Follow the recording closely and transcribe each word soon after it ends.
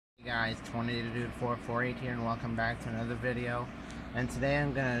Guys, 202448 here, and welcome back to another video. And today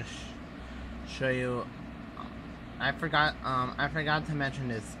I'm gonna show you. I forgot to mention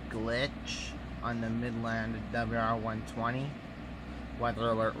this glitch on the Midland WR-120 weather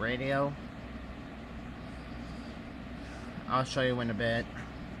alert radio. I'll show you in a bit.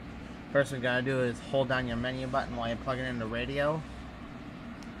 First, what you gotta do is hold down your menu button while you plug it in the radio.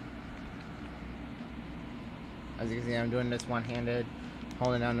 As you can see, I'm doing this one-handed,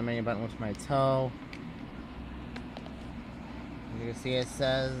 holding down the menu button with my toe. As you can see, it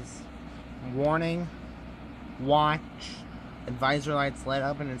says, warning, watch, advisory lights light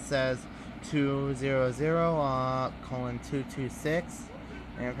up, and it says 200:226,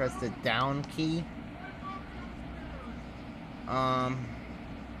 and press the down key. All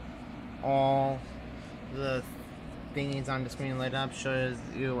the thingies on the screen lit up, shows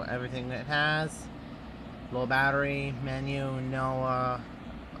you everything that it has. Low battery, menu, NOAA,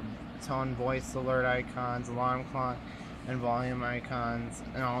 tone voice alert icons, alarm clock, and volume icons,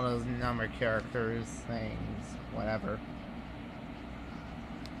 and all those number characters, things, whatever.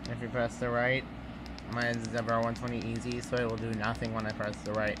 If you press the right, mine is WR-120 easy, so it will do nothing when I press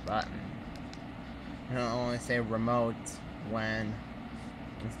the right button. It'll only say remote when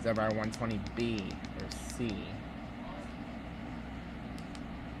it's WR-120B or C.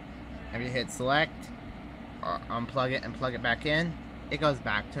 If you hit select, unplug it and plug it back in, it goes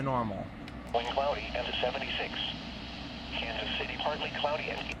back to normal. Cloudy and to 76. Kansas City partly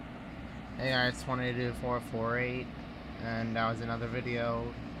cloudy and... Hey guys, 202448, and that was another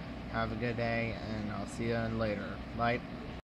video. Have a good day, and I'll see you later. Bye.